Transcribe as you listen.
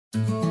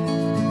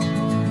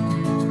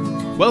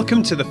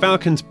Welcome to the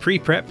Falcons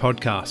Pre-Prep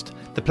podcast,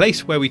 the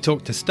place where we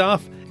talk to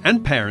staff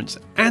and parents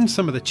and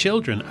some of the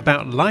children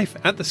about life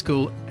at the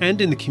school and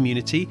in the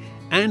community,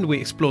 and we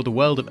explore the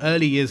world of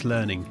early years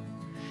learning.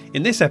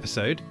 In this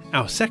episode,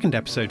 our second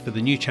episode for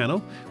the new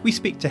channel, we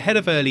speak to Head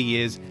of Early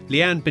Years,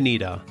 Leanne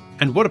Bnidar.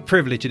 And what a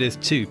privilege it is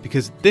too,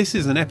 because this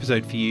is an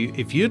episode for you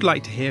if you'd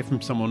like to hear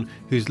from someone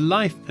whose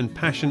life and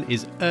passion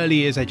is early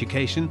years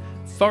education,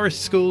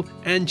 forest school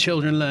and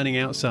children learning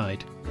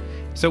outside.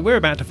 So we're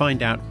about to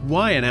find out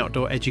why an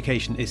outdoor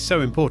education is so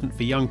important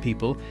for young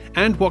people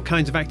and what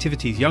kinds of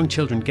activities young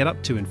children get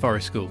up to in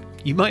forest school.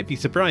 You might be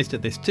surprised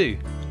at this too.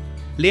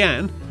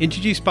 Leanne,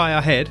 introduced by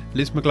our head,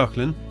 Liz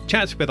McLaughlin,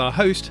 chats with our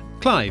host,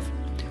 Clive.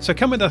 So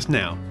come with us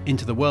now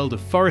into the world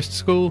of forest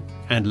school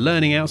and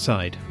learning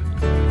outside.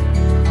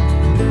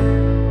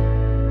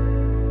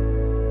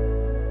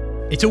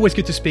 It's always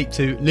good to speak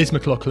to Liz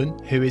McLaughlin,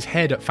 who is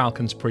head at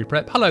Falcons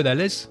Pre-Prep. Hello there,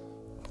 Liz.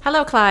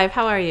 Hello, Clive.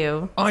 How are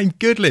you? I'm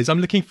good, Liz. I'm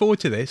looking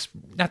forward to this.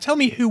 Now, tell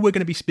me who we're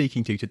going to be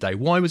speaking to today.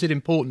 Why was it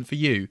important for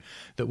you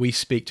that we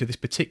speak to this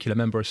particular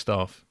member of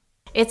staff?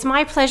 It's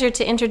my pleasure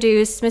to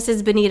introduce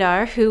Mrs.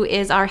 Bnidar, who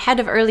is our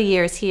head of early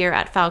years here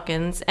at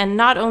Falcons. And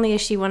not only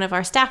is she one of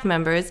our staff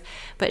members,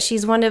 but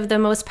she's one of the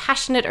most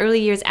passionate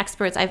early years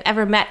experts I've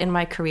ever met in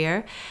my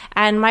career.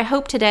 And my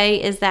hope today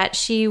is that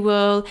she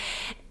will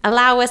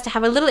allow us to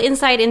have a little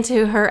insight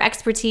into her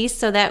expertise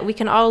so that we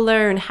can all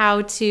learn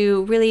how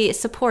to really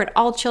support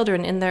all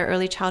children in their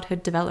early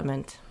childhood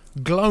development.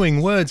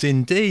 Glowing words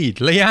indeed.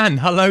 Leanne,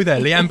 hello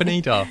there. Leanne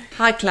Bnidar.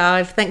 Hi,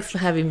 Clive. Thanks for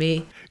having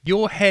me.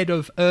 You're head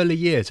of early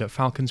years at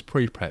Falcons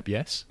Pre-Prep,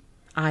 yes?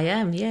 I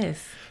am,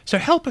 yes. So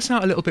help us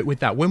out a little bit with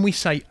that. When we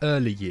say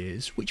early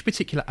years, which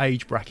particular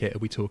age bracket are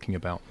we talking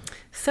about?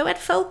 So at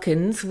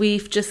Falcons,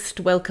 we've just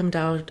welcomed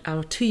our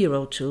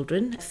 2-year-old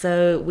children.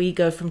 So we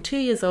go from 2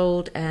 years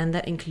old, and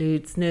that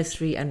includes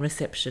nursery and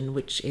reception,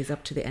 which is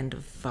up to the end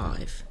of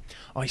 5.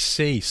 I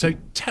see. So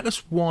tell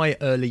us why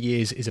early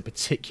years is a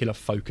particular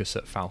focus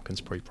at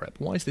Falcons Pre-Prep.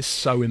 Why is this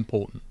so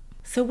important?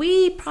 So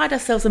we pride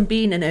ourselves on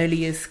being an early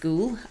years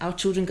school. Our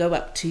children go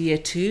up to year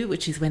 2,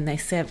 which is when they're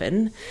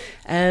 7.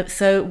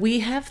 So we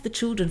have the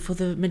children for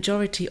the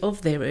majority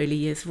of their early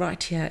years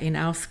right here in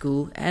our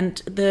school. And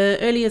the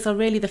early years are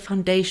really the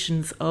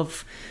foundations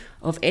of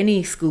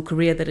any school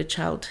career that a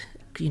child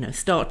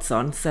starts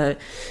on. So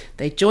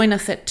they join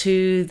us at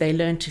 2, they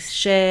learn to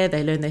share,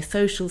 they learn their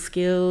social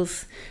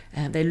skills,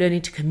 they're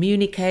learning to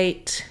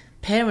communicate.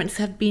 Parents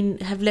have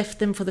left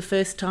them for the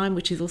first time,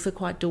 which is also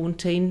quite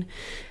daunting.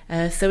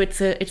 So it's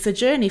a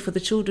journey for the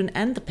children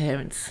and the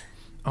parents.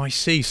 I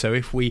see. So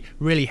if we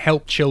really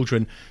help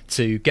children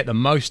to get the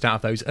most out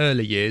of those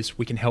early years,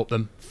 we can help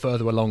them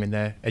further along in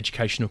their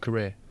educational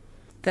career.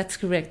 That's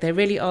correct. They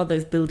really are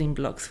those building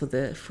blocks for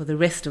the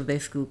rest of their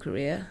school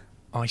career.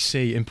 I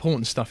see.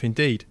 Important stuff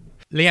indeed.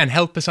 Leanne,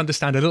 help us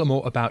understand a little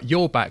more about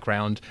your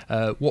background,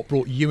 what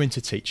brought you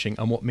into teaching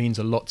and what means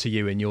a lot to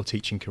you in your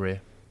teaching career.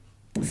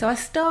 So I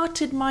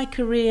started my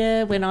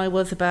career when I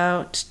was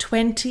about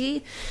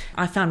 20.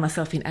 I found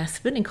myself in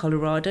Aspen in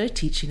Colorado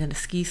teaching at a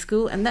ski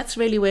school, and that's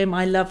really where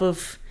my love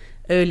of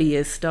early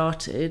years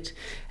started.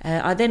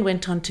 I then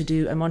went on to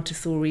do a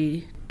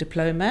Montessori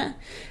diploma,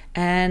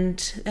 and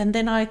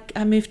then I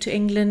moved to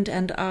England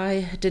and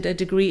I did a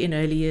degree in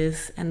early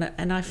years, and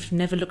I've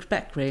never looked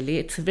back really.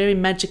 It's a very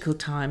magical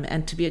time,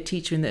 and to be a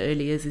teacher in the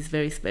early years is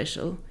very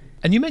special.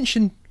 And you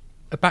mentioned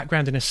a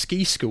background in a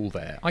ski school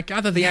there. I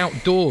gather the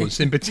outdoors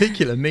in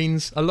particular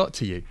means a lot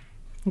to you.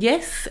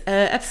 Yes,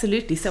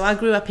 absolutely. So I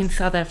grew up in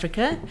South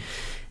Africa,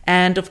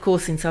 and of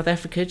course in South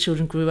Africa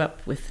children grew up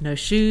with no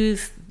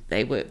shoes.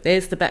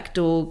 There's the back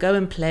door, go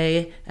and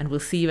play, and we'll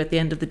see you at the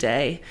end of the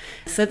day.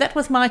 So that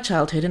was my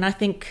childhood, and I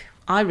think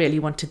I really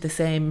wanted the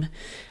same.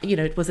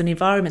 It was an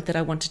environment that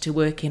I wanted to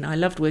work in. I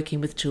loved working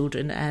with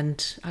children,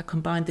 and I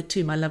combined the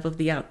two, my love of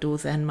the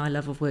outdoors and my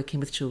love of working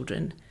with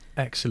children.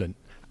 Excellent.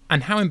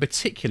 And how in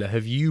particular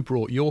have you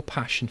brought your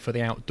passion for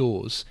the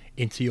outdoors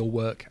into your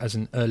work as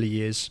an early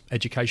years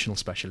educational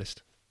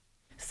specialist?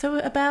 So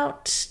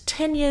about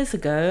 10 years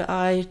ago,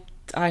 I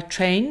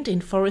trained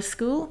in forest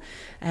school.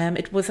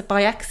 It was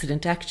by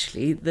accident,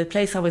 actually. The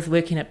place I was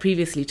working at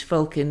previously to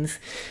Falcons,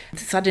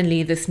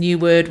 suddenly this new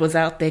word was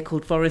out there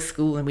called forest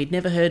school, and we'd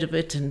never heard of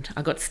it, and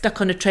I got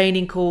stuck on a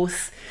training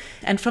course.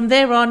 And from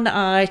there on,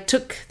 I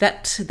took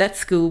that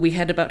school. We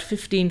had about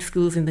 15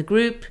 schools in the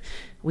group.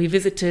 We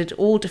visited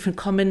all different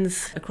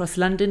commons across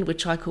London,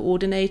 which I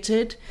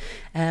coordinated.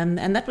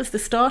 And that was the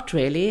start,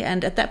 really.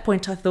 And at that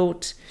point, I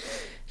thought,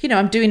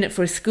 I'm doing it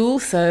for a school,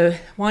 so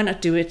why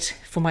not do it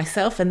for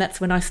myself? And that's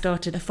when I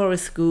started a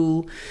forest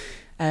school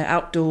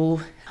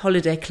outdoor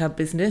holiday club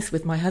business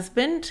with my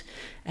husband.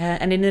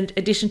 And in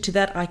addition to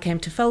that, I came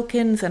to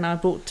Falcons, and I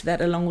brought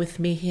that along with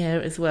me here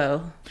as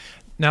well.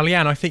 Now,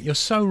 Leanne, I think you're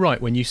so right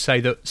when you say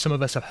that some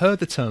of us have heard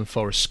the term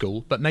forest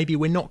school, but maybe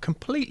we're not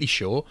completely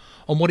sure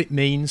on what it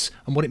means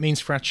and what it means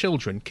for our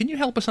children. Can you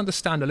help us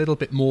understand a little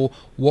bit more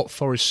what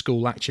forest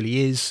school actually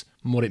is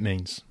and what it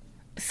means?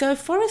 So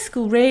forest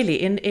school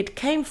really, it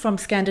came from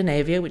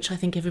Scandinavia, which I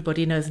think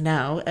everybody knows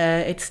now.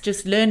 It's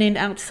just learning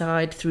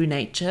outside through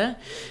nature.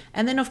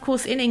 And then, of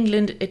course, in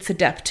England, it's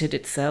adapted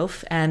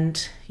itself.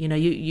 And,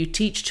 you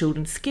teach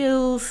children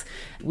skills.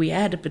 We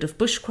add a bit of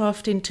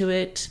bushcraft into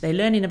it. They're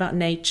learning about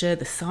nature,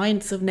 the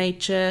science of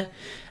nature.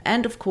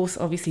 And, of course,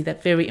 obviously,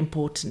 that's very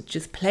important,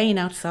 just playing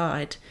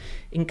outside,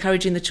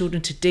 encouraging the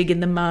children to dig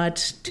in the mud,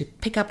 to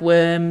pick up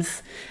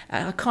worms.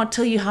 I can't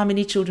tell you how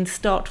many children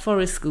start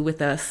forest school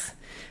with us.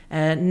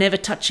 Never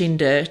touching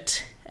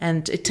dirt,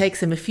 and it takes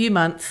them a few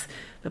months,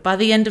 but by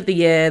the end of the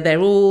year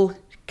they're all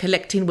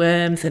collecting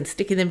worms and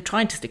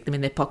trying to stick them in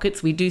their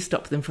pockets. We do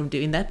stop them from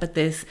doing that, but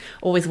there's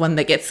always one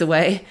that gets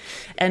away.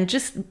 And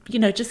just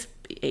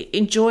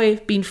enjoy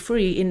being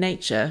free in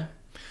nature.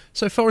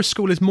 So forest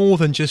school is more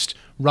than just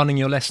running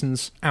your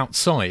lessons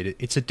outside.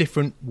 It's a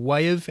different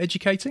way of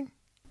educating?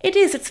 It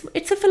is.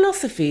 It's a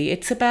philosophy.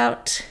 It's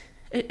about,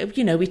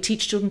 we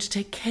teach children to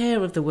take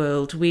care of the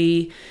world.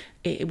 We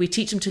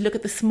teach them to look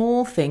at the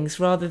small things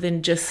rather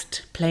than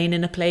just playing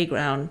in a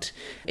playground.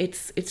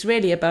 It's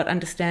really about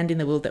understanding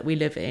the world that we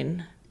live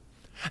in.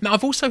 Now,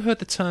 I've also heard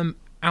the term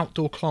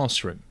outdoor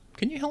classroom.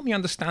 Can you help me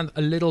understand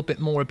a little bit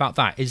more about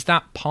that? Is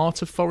that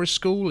part of forest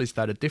school? Is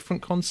that a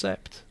different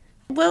concept?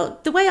 Well,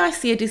 the way I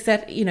see it is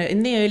that,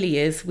 in the early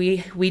years,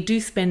 we do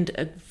spend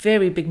a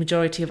very big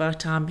majority of our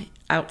time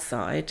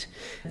outside.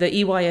 The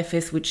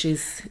EYFS, which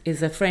is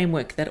a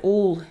framework that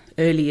all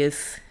early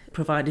years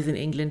providers in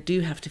England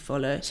do have to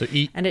follow. So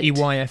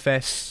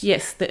EYFS?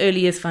 Yes, the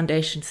early years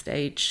foundation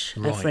stage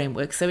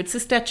framework. So it's a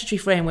statutory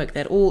framework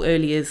that all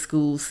early years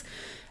schools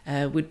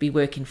would be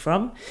working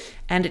from.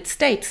 And it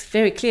states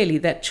very clearly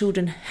that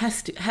children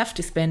have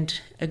to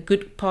spend a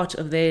good part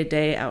of their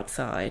day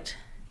outside.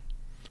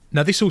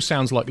 Now, this all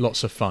sounds like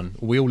lots of fun.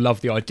 We all love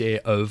the idea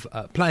of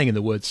playing in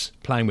the woods,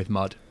 playing with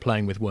mud,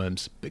 playing with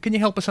worms. But can you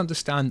help us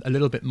understand a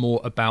little bit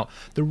more about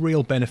the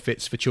real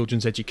benefits for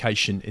children's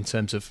education in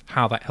terms of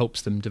how that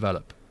helps them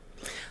develop?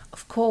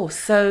 Of course.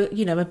 So,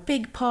 a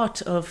big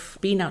part of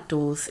being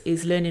outdoors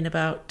is learning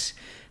about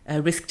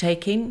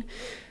risk-taking.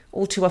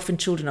 All too often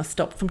children are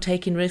stopped from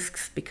taking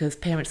risks because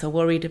parents are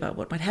worried about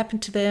what might happen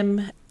to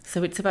them.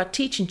 So it's about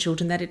teaching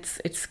children that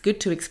it's good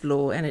to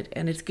explore and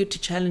it's good to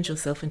challenge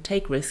yourself and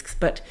take risks.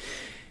 But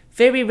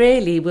very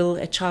rarely will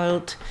a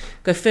child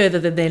go further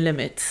than their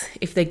limits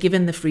if they're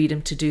given the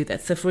freedom to do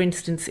that. So, for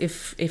instance,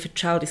 if a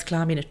child is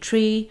climbing a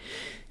tree,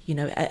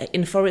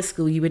 in forest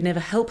school, you would never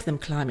help them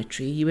climb a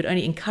tree. You would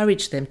only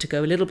encourage them to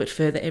go a little bit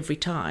further every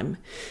time.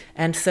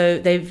 And so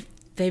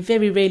they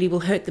very rarely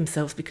will hurt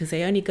themselves because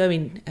they only go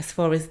in as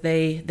far as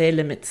their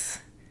limits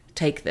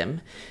take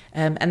them.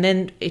 And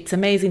then it's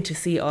amazing to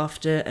see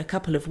after a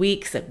couple of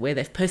weeks where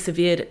they've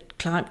persevered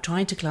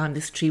trying to climb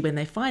this tree, when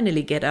they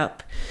finally get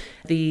up,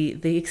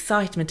 the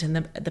excitement and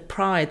the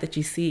pride that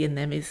you see in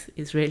them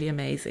is really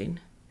amazing.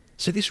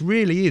 So this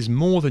really is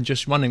more than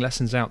just running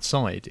lessons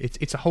outside.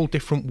 It's a whole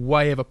different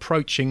way of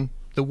approaching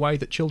the way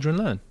that children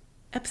learn.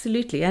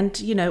 Absolutely. And,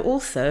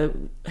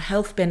 also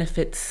health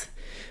benefits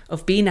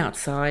of being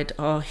outside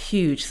are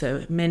huge.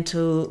 So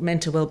mental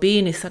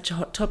well-being is such a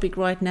hot topic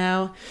right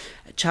now.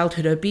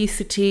 Childhood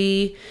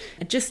obesity.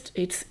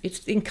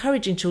 It's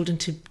encouraging children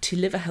to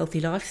live a healthy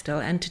lifestyle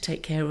and to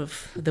take care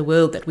of the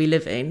world that we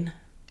live in.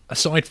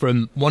 Aside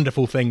from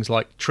wonderful things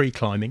like tree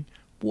climbing,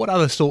 what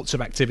other sorts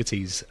of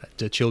activities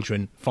do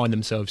children find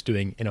themselves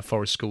doing in a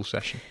forest school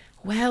session?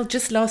 Well,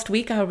 just last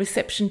week our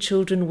reception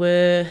children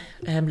were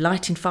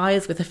lighting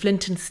fires with a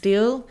flint and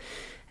steel.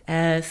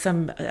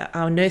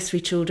 Our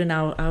nursery children,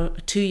 our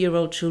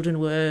 2-year-old children,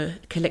 were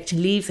collecting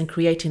leaves and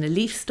creating a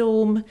leaf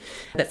storm.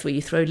 That's where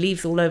you throw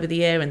leaves all over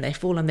the air and they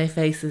fall on their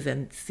faces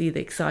and see the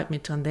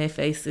excitement on their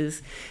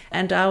faces.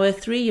 And our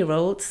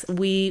 3-year-olds,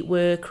 we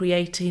were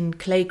creating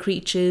clay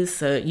creatures,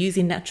 so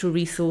using natural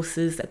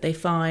resources that they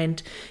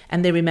find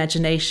and their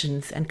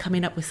imaginations and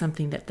coming up with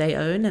something that they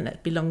own and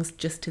that belongs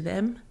just to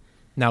them.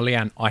 Now,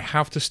 Leanne, I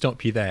have to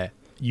stop you there.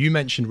 You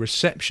mentioned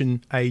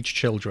reception-age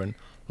children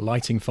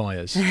lighting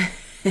fires.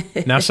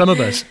 Now, some of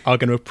us are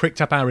going to have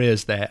pricked up our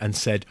ears there and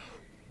said,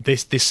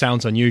 this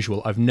sounds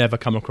unusual. I've never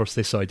come across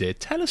this idea.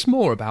 Tell us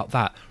more about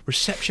that.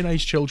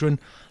 Reception-age children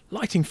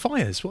lighting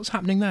fires. What's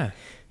happening there?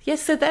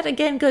 Yes, so that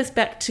again goes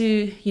back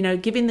to,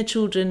 giving the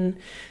children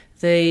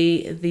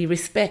the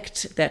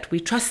respect that we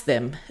trust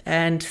them.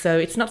 And so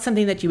it's not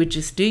something that you would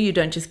just do. You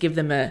don't just give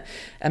them a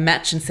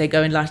match and say,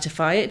 go and light a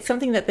fire. It's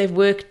something that they've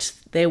worked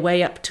their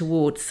way up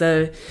towards.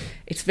 So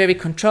it's very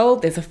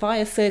controlled. There's a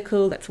fire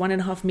circle that's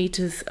 1.5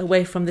 meters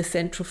away from the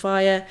central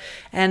fire.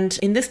 And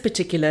in this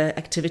particular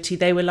activity,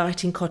 they were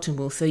lighting cotton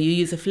wool. So you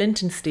use a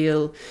flint and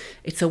steel.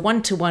 It's a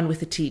 1-to-1 with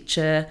the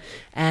teacher.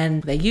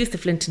 And they use the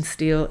flint and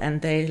steel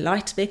and they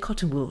light their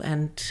cotton wool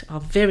and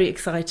are very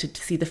excited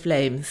to see the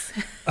flames.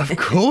 Of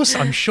course,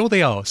 I'm sure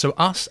they are. So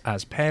us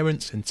as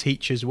parents and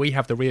teachers, we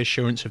have the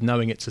reassurance of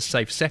knowing it's a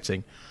safe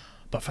setting.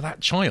 But for that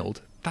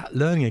child, that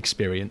learning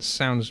experience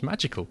sounds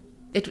magical.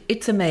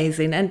 It's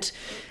amazing, and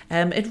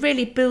it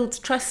really builds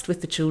trust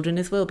with the children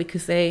as well,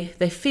 because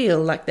they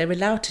feel like they're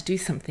allowed to do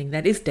something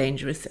that is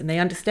dangerous, and they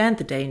understand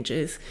the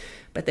dangers,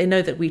 but they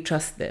know that we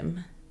trust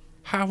them.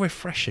 How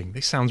refreshing.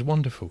 This sounds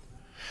wonderful.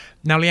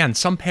 Now, Leanne,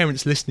 some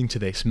parents listening to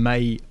this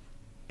may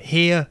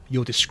hear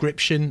your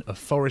description of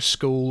Forest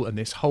School and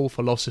this whole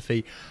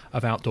philosophy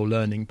of outdoor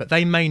learning, but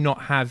they may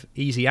not have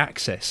easy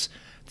access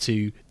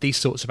to these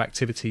sorts of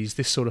activities,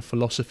 this sort of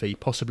philosophy,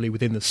 possibly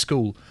within the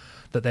school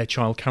that their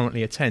child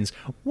currently attends.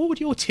 What would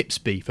your tips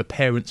be for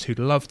parents who'd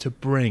love to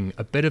bring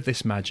a bit of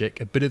this magic,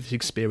 a bit of this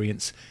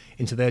experience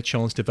into their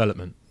child's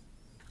development?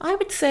 I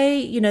would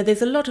say,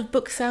 there's a lot of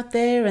books out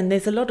there, and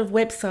there's a lot of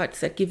websites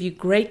that give you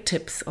great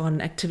tips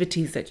on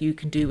activities that you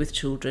can do with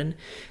children,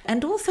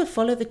 and also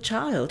follow the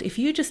child. If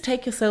you just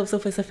take yourselves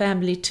off as a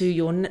family to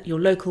your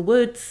local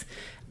woods,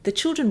 the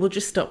children will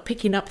just start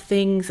picking up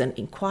things and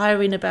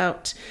inquiring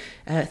about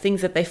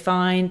things that they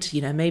find.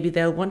 Maybe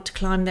they'll want to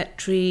climb that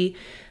tree.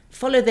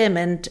 Follow them,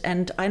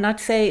 and I'd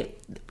say,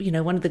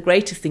 one of the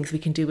greatest things we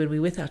can do when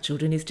we're with our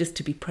children is just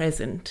to be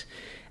present.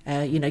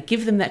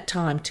 Give them that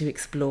time to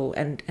explore,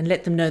 and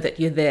let them know that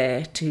you're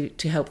there to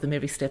help them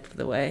every step of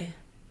the way.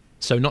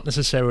 So not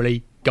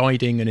necessarily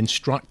guiding and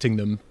instructing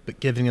them, but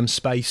giving them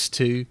space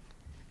to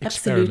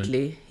experiment.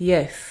 Absolutely,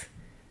 yes.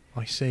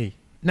 I see.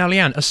 Now,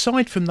 Leanne,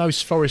 aside from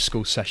those Forest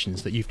School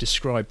sessions that you've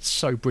described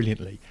so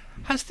brilliantly,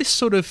 has this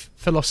sort of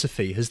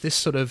philosophy, has this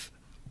sort of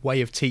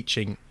way of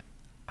teaching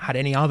had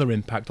any other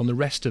impact on the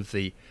rest of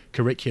the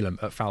curriculum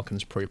at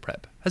Falcons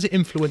Pre-Prep? Has it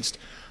influenced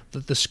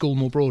the school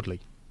more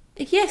broadly?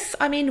 Yes,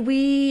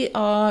 we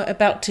are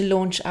about to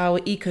launch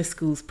our Eco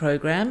Schools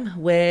program,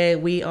 where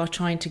we are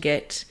trying to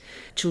get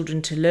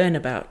children to learn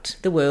about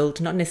the world,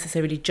 not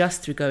necessarily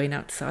just through going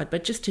outside,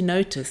 but just to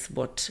notice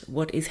what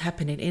is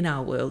happening in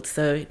our world.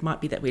 So it might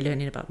be that we're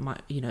learning about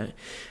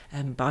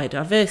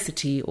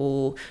biodiversity,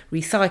 or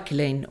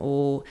recycling,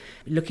 or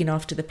looking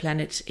after the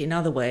planet in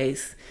other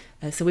ways.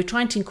 So we're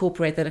trying to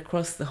incorporate that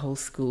across the whole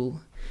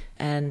school.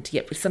 And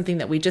yet it's something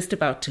that we're just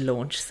about to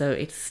launch, so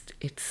it's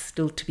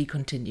still to be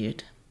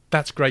continued.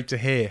 That's great to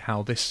hear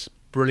how this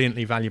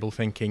brilliantly valuable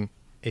thinking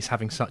is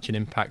having such an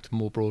impact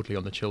more broadly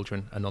on the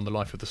children and on the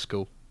life of the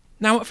school.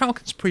 Now, at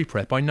Falcons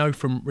Pre-Prep, I know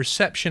from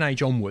reception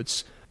age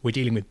onwards, we're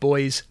dealing with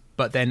boys,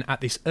 but then at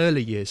this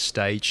early years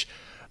stage,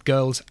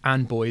 girls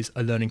and boys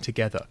are learning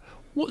together.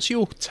 What's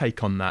your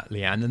take on that,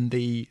 Leanne, and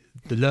the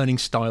learning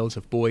styles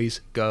of boys,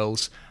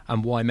 girls,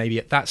 and why maybe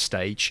at that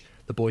stage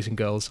the boys and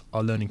girls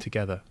are learning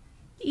together?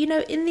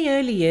 In the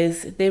early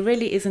years, there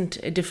really isn't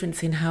a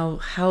difference in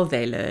how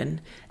they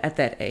learn at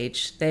that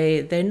age.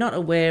 They're not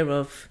aware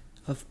of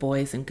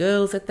boys and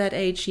girls at that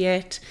age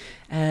yet,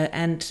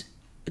 and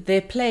their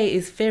play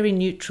is very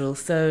neutral.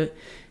 So,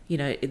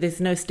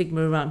 there's no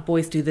stigma around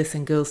boys do this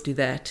and girls do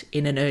that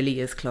in an early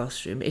years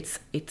classroom. It's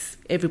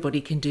everybody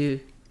can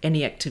do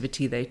any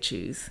activity they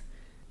choose.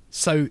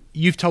 So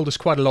you've told us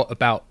quite a lot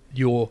about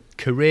your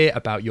career,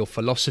 about your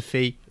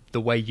philosophy,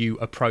 the way you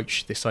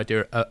approach this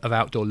idea of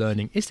outdoor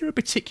learning. Is there a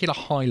particular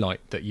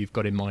highlight that you've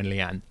got in mind,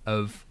 Leanne,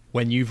 of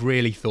when you've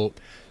really thought,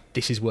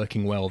 this is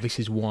working well, this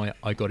is why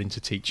I got into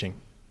teaching?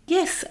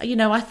 Yes,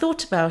 I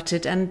thought about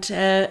it, and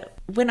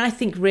when I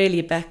think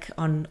really back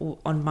on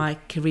my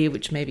career,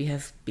 which maybe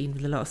has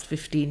been the last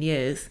 15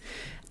 years,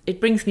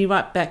 it brings me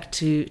right back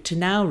to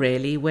now,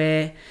 really,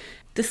 where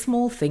the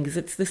small things,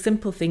 it's the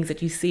simple things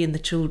that you see in the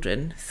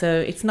children. So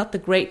it's not the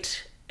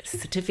great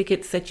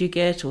certificates that you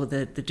get or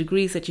the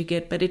degrees that you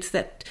get, but it's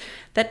that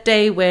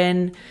day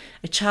when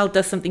a child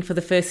does something for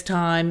the first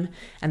time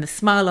and the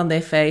smile on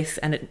their face,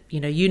 and that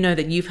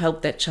you've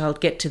helped that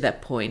child get to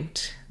that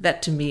point.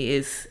 That to me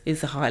is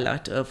the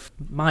highlight of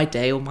my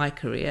day or my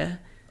career.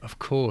 Of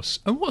course.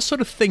 And what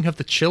sort of thing have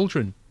the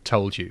children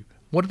told you?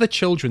 What do the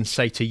children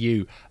say to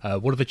you?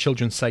 What do the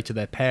children say to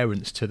their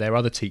parents, to their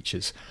other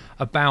teachers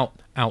about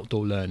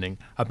outdoor learning,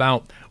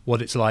 about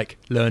what it's like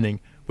learning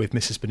with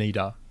Mrs.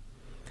 Bnidar?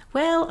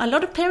 Well, a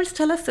lot of parents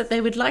tell us that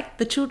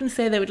the children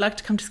say they would like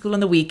to come to school on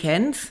the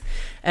weekends.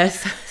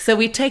 So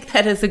we take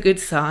that as a good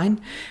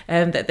sign,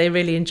 that they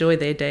really enjoy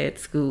their day at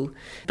school.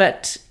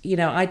 But,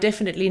 I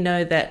definitely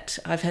know that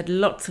I've had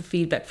lots of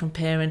feedback from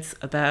parents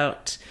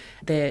about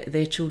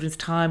their children's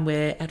time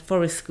at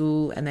Forest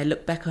School, and they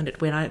look back on it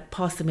when I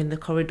pass them in the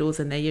corridors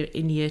and they're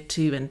in year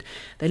 2, and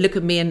they look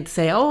at me and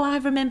say, oh, I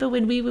remember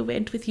when we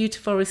went with you to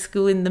Forest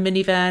School in the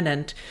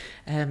minivan,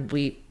 and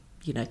we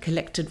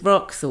collected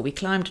rocks, or we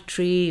climbed a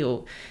tree,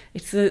 or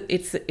it's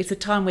a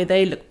time where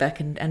they look back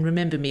and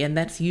remember me, and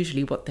that's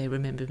usually what they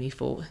remember me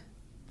for.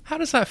 How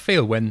does that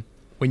feel when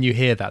you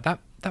hear that?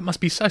 That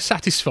must be so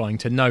satisfying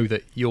to know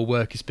that your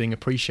work is being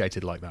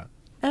appreciated like that.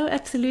 Oh,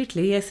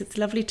 absolutely. Yes, it's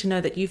lovely to know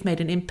that you've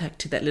made an impact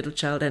to that little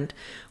child, and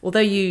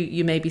although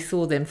you maybe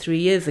saw them 3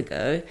 years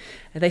ago,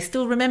 they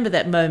still remember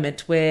that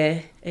moment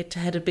where it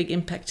had a big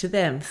impact to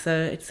them.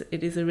 So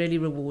it is a really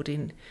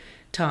rewarding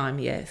time,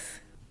 yes.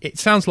 It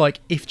sounds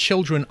like if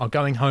children are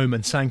going home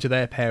and saying to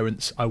their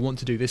parents, I want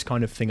to do this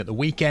kind of thing at the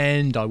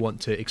weekend, I want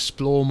to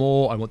explore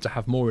more, I want to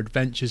have more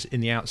adventures in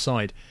the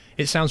outside,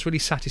 it sounds really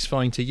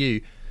satisfying to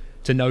you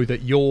to know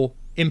that your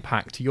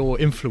impact, your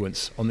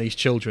influence on these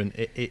children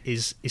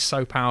is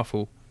so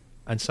powerful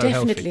and so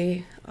Definitely.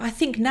 healthy. I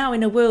think now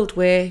in a world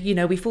where,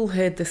 we've all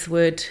heard this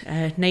word,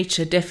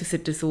 nature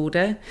deficit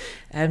disorder,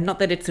 not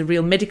that it's a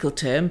real medical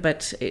term,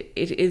 but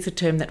it is a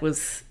term that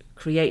was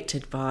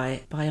created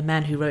by a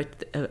man who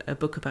wrote a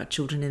book about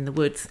children in the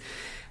woods.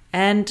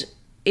 And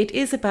it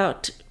is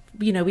about,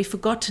 we've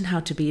forgotten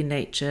how to be in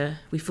nature.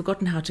 We've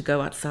forgotten how to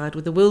go outside.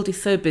 Well, the world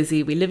is so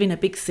busy. We live in a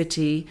big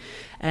city.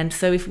 And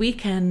so if we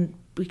can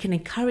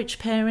encourage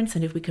parents,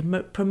 and if we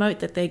can promote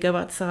that they go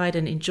outside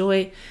and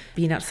enjoy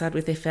being outside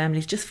with their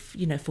families, just,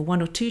 for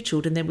one or two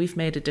children, then we've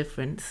made a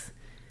difference.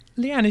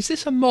 Leanne, is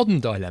this a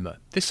modern dilemma?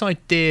 This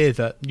idea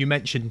that you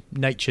mentioned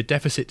nature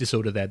deficit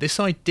disorder there,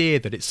 this idea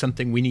that it's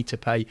something we need to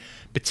pay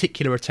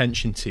particular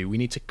attention to, we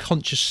need to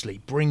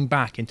consciously bring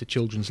back into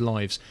children's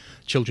lives,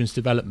 children's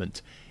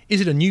development.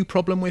 Is it a new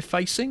problem we're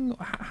facing?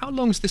 How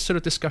long has this sort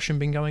of discussion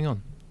been going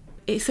on?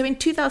 So in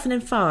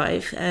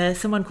 2005,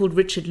 someone called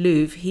Richard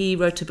Louv, he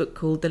wrote a book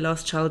called The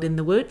Last Child in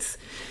the Woods.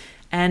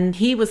 And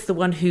he was the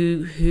one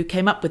who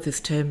came up with this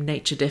term,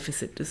 nature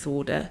deficit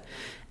disorder.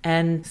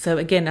 And so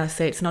again, I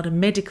say it's not a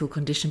medical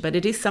condition, but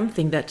it is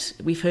something that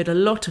we've heard a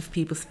lot of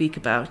people speak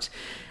about.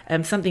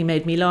 Something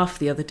made me laugh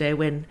the other day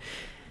when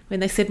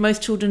they said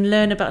most children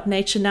learn about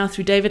nature now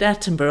through David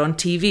Attenborough on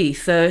TV.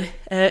 So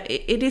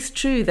it is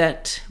true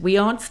that we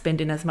aren't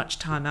spending as much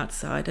time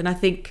outside. And I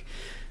think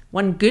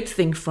one good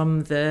thing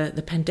from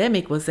the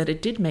pandemic was that it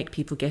did make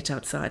people get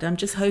outside. I'm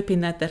just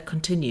hoping that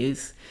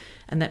continues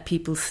and that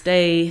people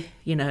stay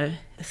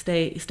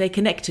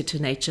connected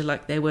to nature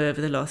like they were over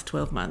the last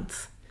 12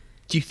 months.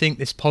 Do you think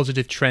this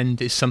positive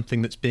trend is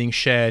something that's being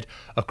shared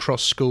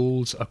across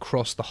schools,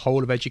 across the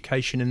whole of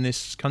education in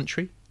this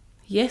country?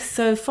 Yes,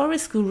 so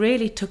forest school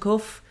really took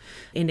off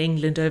in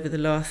England over the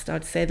last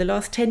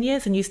 10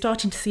 years, and you're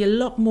starting to see a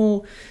lot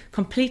more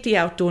completely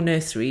outdoor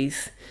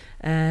nurseries,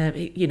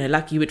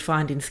 like you would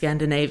find in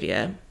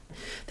Scandinavia.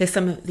 There's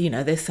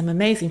some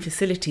amazing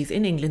facilities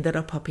in England that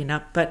are popping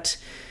up, but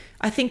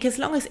I think as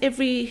long as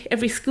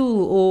every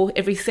school or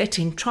every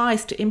setting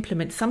tries to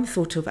implement some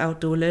sort of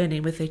outdoor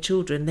learning with their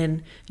children,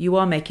 then you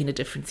are making a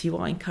difference. You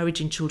are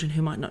encouraging children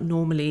who might not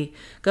normally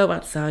go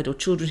outside, or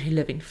children who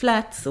live in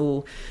flats,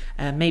 or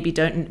maybe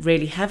don't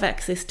really have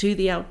access to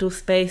the outdoor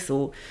space,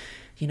 or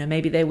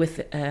maybe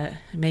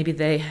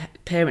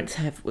parents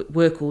have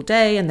work all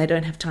day and they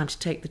don't have time to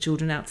take the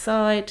children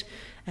outside.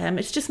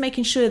 It's just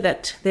making sure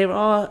that there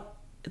are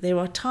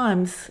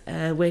times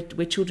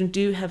where children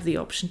do have the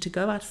option to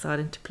go outside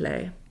and to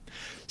play.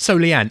 So,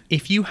 Leanne,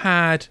 if you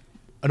had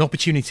an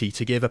opportunity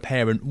to give a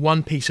parent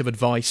one piece of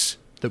advice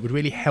that would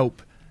really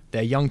help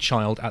their young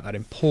child at that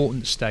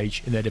important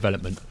stage in their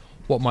development,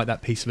 what might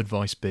that piece of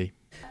advice be?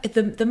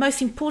 The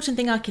most important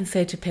thing I can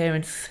say to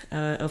parents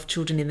of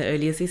children in the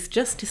early years is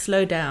just to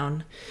slow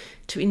down,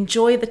 to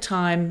enjoy the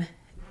time.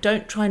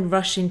 Don't try and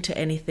rush into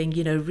anything.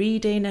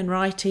 Reading and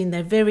writing,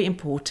 they're very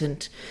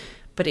important,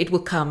 but it will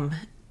come.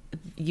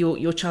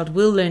 Your child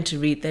will learn to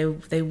read,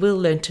 they will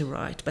learn to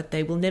write, but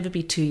they will never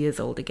be 2 years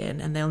old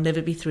again, and they'll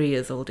never be 3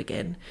 years old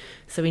again.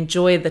 So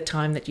enjoy the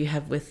time that you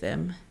have with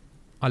them.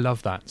 I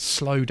love that.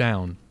 Slow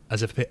down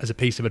as a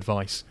piece of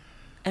advice.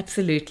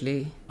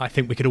 Absolutely. I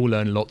think we could all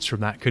learn lots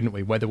from that, couldn't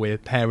we? Whether we're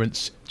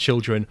parents,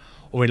 children,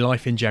 or in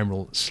life in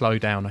general, slow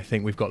down. I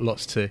think we've got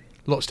lots to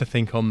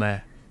think on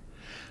there.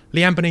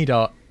 Leanne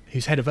Bnidar,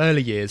 who's head of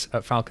early years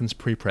at Falcons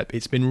Pre-Prep,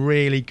 it's been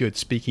really good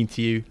speaking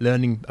to you,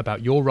 learning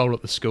about your role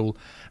at the school,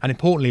 and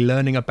importantly,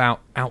 learning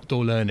about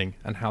outdoor learning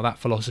and how that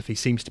philosophy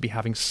seems to be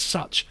having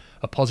such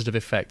a positive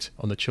effect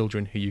on the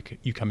children who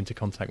you come into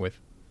contact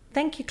with.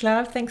 Thank you,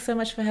 Clive. Thanks so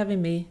much for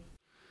having me.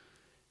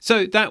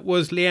 So that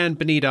was Leanne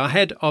Bnidar,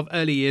 Head of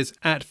Early Years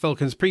at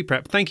Falcons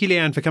Pre-Prep. Thank you,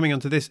 Leanne, for coming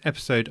onto this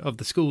episode of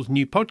the school's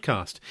new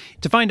podcast.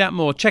 To find out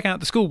more, check out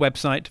the school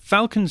website,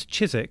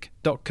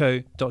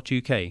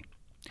 falconschiswick.co.uk.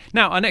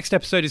 Now, our next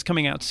episode is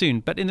coming out soon,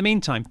 but in the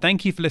meantime,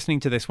 thank you for listening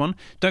to this one.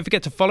 Don't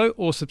forget to follow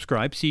or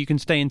subscribe so you can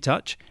stay in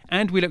touch,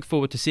 and we look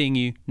forward to seeing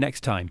you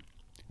next time.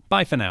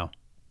 Bye for now.